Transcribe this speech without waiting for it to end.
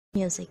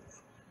music,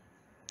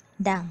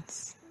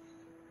 dance,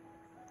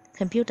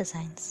 computer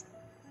science,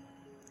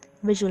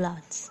 visual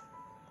arts.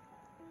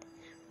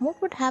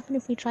 What would happen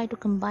if we try to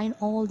combine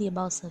all the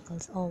above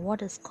circles, or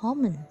what is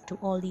common to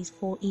all these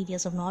four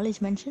areas of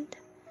knowledge mentioned?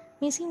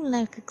 May seem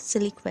like a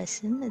silly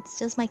question, it's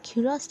just my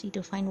curiosity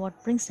to find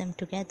what brings them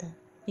together.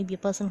 Maybe a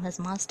person who has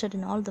mastered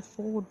in all the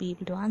four would be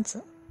able to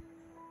answer.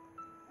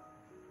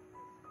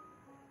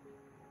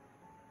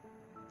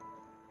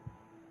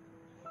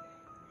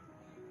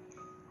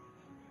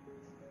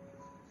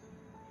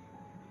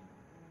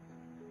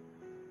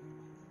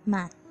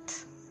 Math.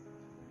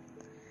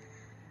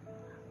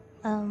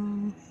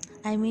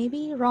 I may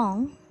be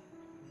wrong,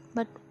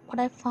 but what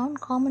I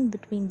found common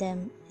between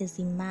them is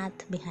the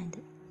math behind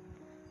it.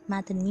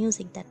 Math and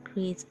music that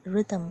creates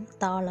rhythm,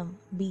 talam,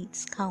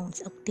 beats,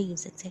 counts,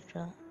 octaves,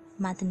 etc.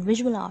 Math and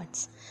visual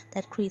arts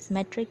that creates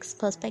metrics,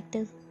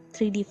 perspective,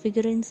 3D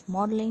figurines,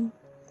 modeling.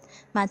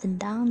 Math and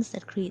dance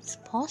that creates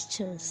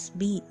postures,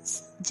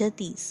 beats,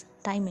 jatis,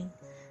 timing.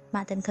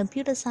 Math and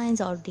computer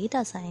science or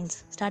data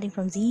science starting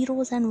from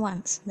zeros and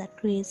ones that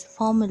creates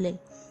formulae,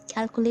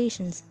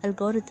 calculations,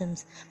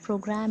 algorithms,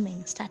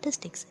 programming,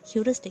 statistics,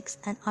 heuristics,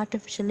 and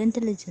artificial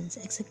intelligence,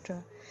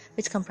 etc.,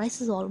 which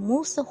comprises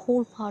almost the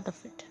whole part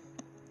of it.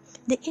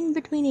 The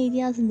in-between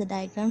areas in the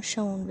diagram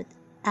shown with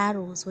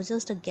arrows were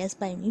just a guess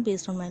by me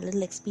based on my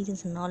little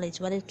experience and knowledge,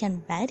 but it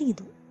can vary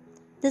though.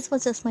 This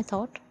was just my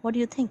thought. What do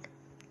you think?